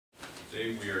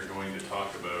Today we are going to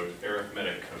talk about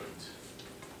arithmetic codes.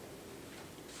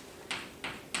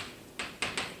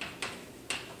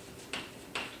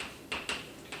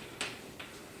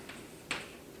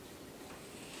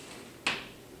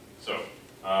 So,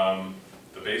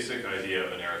 the basic idea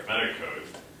of an arithmetic code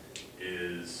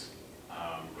is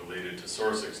related to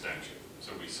source extension.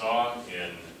 So we saw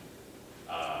in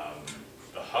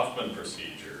the Huffman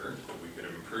procedure that we could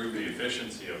improve the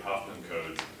efficiency of Huffman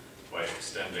codes by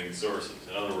extending sources.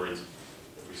 In other words,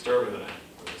 if we start with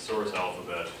a source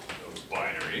alphabet that was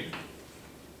binary,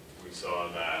 we saw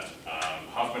that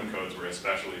Huffman codes were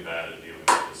especially bad at dealing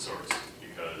with the source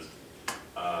because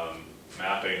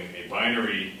mapping a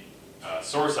binary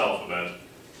source alphabet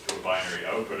to a binary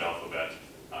output alphabet,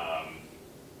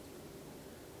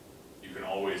 you can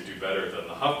always do better than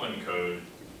the Huffman code,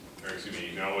 or excuse me,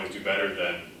 you can always do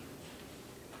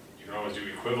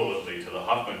equivalently to the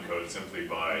Huffman code simply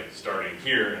by starting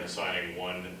here and assigning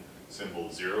one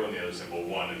symbol 0 and the other symbol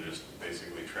 1 and just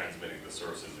basically transmitting the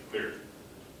source into clear.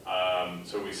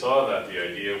 So we saw that the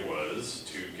idea was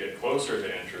to get closer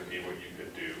to entropy. What you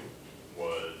could do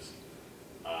was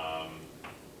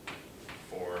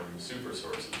form super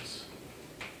sources.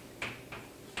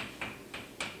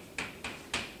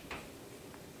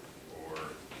 Or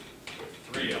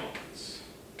with 3 elements.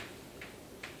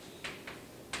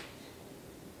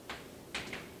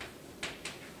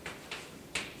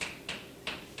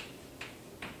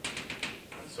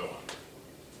 And so on.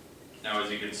 Now,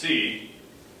 as you can see,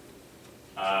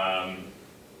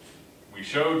 we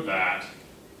showed that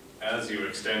as you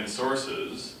extend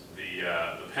sources, the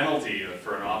penalty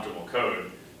for an optimal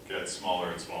code gets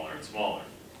smaller and smaller and smaller.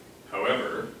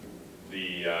 However,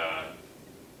 the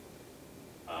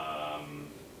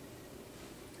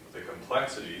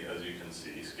complexity, as you can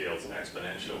see, scales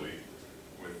exponentially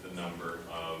with the number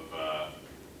of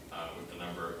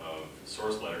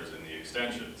source letters in the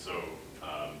extension. So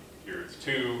here it's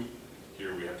 2.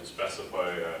 Here we have to specify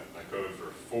a code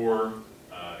for 4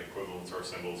 equivalent source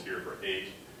symbols. Here for 8,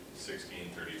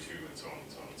 16, 32, and so on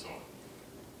and so on and so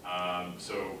on.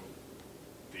 So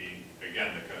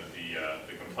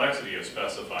the complexity of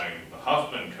specifying the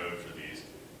Huffman code for these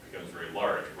becomes very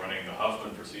large. Running the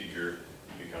Huffman procedure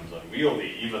becomes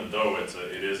unwieldy, even though it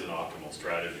is an optimal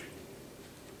strategy.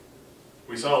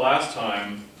 We saw last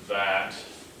time that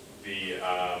the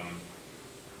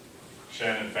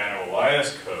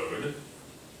Shannon-Fano-Elias code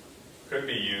could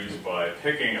be used by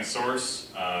picking a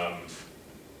source,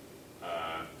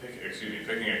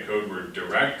 picking a code word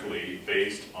directly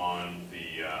based on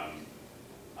the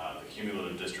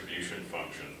cumulative distribution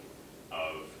function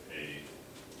of a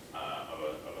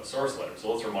source letter.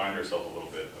 So let's remind ourselves a little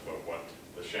bit about what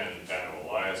the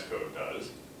Shannon-Fano-Elias code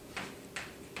does.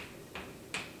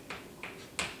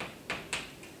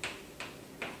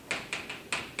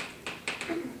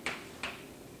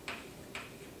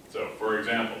 So, for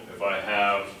example, if I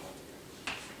have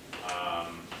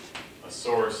a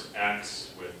source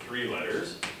X with 3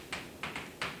 letters,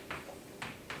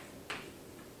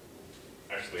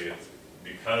 actually, it's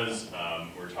because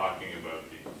we're talking about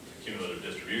the cumulative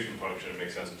distribution function, it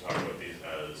makes sense to talk about these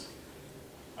as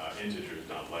integers,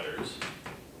 not letters.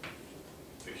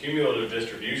 The cumulative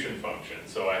distribution function,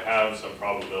 so I have some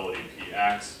probability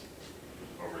Px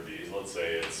over these. Let's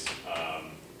say it's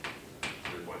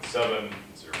 0.7,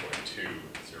 0.2,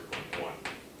 0.1.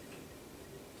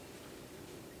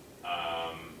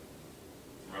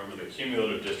 Remember, the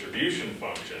cumulative distribution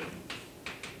function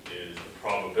is the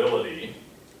probability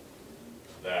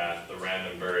that the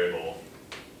random variable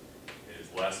is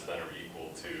less than or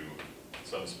equal to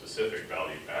some specific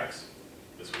value x.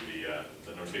 This would be,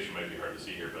 the notation might be hard to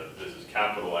see here, but this is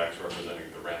capital X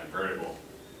representing the random variable,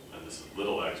 and this is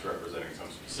little x representing some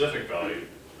specific value.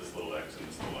 This little x and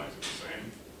this little x are the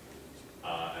same.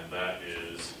 And that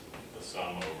is the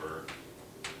sum over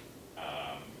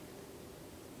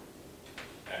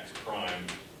x prime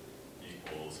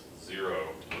equals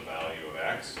 0 to the value of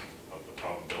x, of the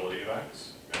probability of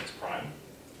x prime.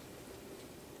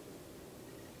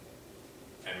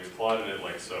 And we plotted it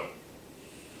like so.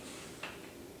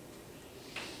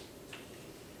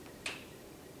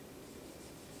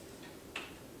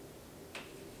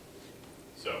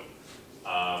 So,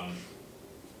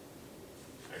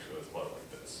 actually let's plot it like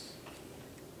this.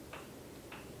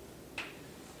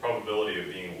 Probability of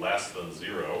being less than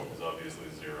 0 is obviously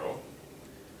 0.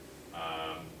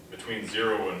 Between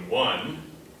 0 and 1,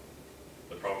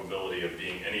 the probability of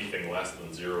being anything less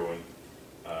than 0 and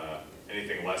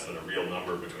anything less than a real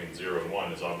number between 0 and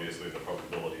 1 is obviously the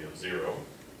probability of 0,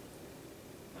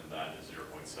 and that is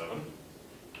 0.7.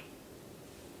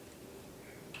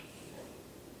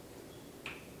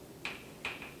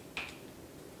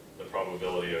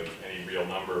 probability of any real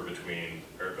number between,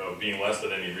 or of being less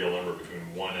than any real number between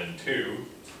 1 and 2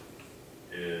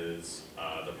 is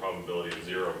the probability of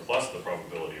 0 plus the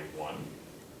probability of 1.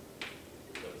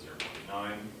 That's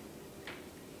 0.9.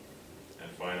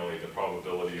 And finally, the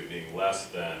probability of being less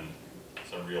than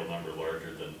some real number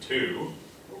larger than 2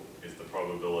 is the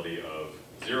probability of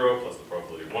 0 plus the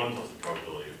probability of 1 plus the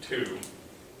probability of 2.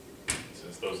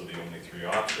 Since those are the only three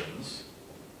options,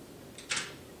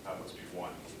 that must be 1.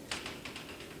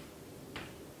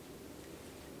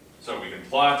 So we can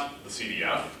plot the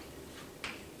CDF.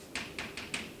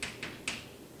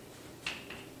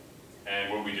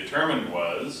 And what we determined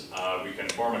was we can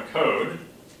form a code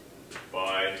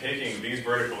by taking these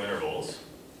vertical intervals,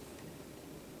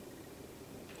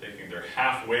 taking their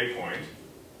halfway point,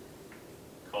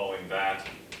 calling that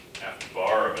f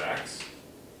bar of x.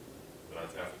 So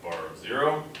that's f bar of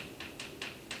 0,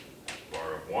 f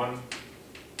bar of 1,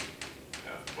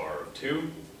 f bar of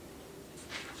 2.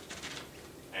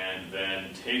 And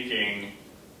then taking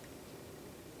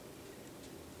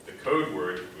the code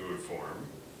word we would form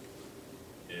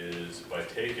is by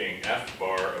taking f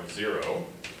bar of 0,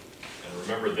 and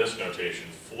remember this notation,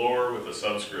 floor with a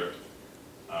subscript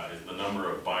is the number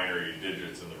of binary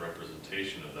digits in the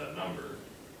representation of that number.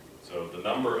 So the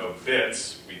number of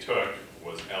bits we took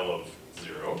was L of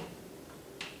 0,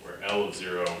 where L of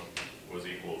 0 was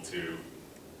equal to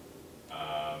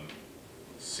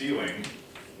ceiling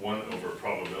 1 over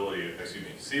probability,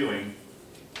 ceiling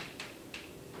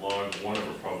log 1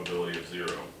 over probability of 0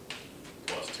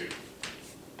 plus 2.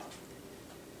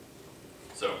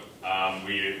 So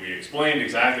we explained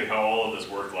exactly how all of this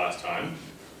worked last time.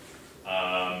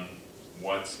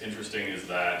 What's interesting is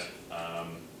that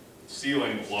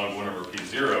ceiling log 1 over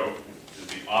p0 is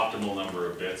the optimal number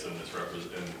of bits in this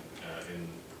in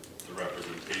the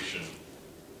representation.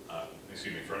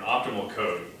 For an optimal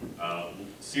code,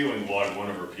 ceiling log 1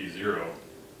 over p0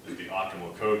 is the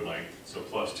optimal code length. So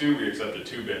plus 2, we accept a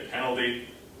 2-bit penalty,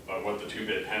 but what the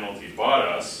 2-bit penalty bought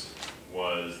us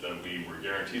was that we were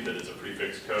guaranteed that it's a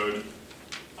prefix code,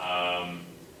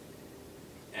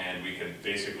 and we can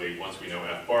basically, once we know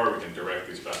f bar, we can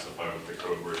directly specify what the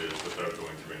code word is without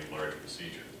going through any large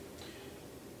procedure.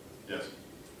 Yes?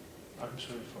 I'm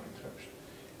sorry for interruption.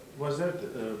 Was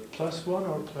that plus 1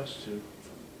 or plus 2?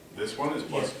 This one is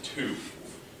plus 2.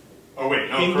 Oh wait,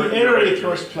 no. In the error it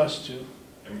was plus 2.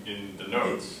 In the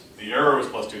notes, the error was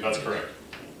plus 2, that's correct.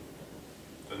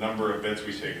 The number of bits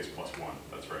we take is plus 1,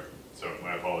 that's right. So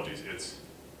my apologies, it's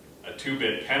a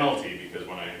 2-bit penalty because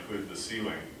when I include the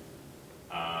ceiling,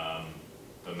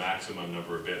 the maximum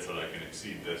number of bits that I can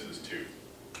exceed this is 2.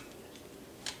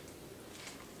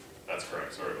 That's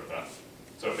correct, sorry about that.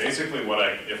 So basically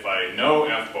if I know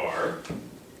f bar,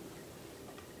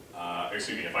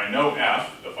 if I know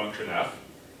f, the function f,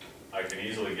 I can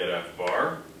easily get f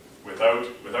bar without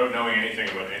knowing anything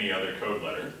about any other code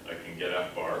letter. I can get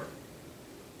f bar,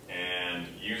 and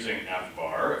using f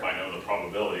bar, if I know the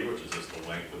probability, which is just the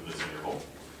length of this interval,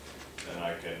 then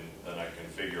I can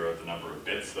figure out the number of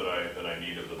bits that I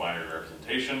need of the binary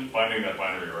representation. Finding that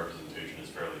binary representation is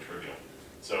fairly trivial.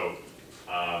 So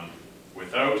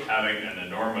without having an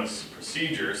enormous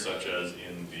procedure, such as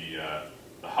in the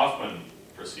Huffman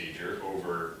procedure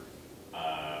over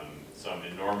some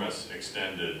enormous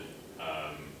extended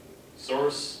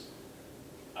source,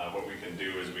 what we can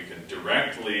do is we can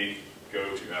directly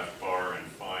go to f bar and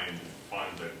find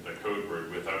the code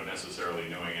word without necessarily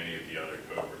knowing any of the other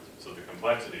code words. So the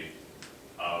complexity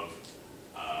of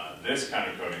this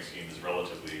kind of coding scheme is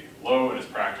relatively low and is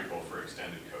practical for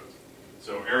extended codes.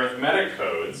 So arithmetic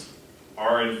codes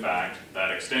are in fact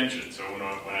that extension. So when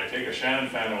I take a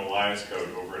Shannon-Fano-Elias code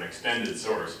over an extended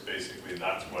source, basically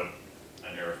that's what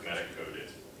an arithmetic code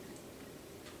is.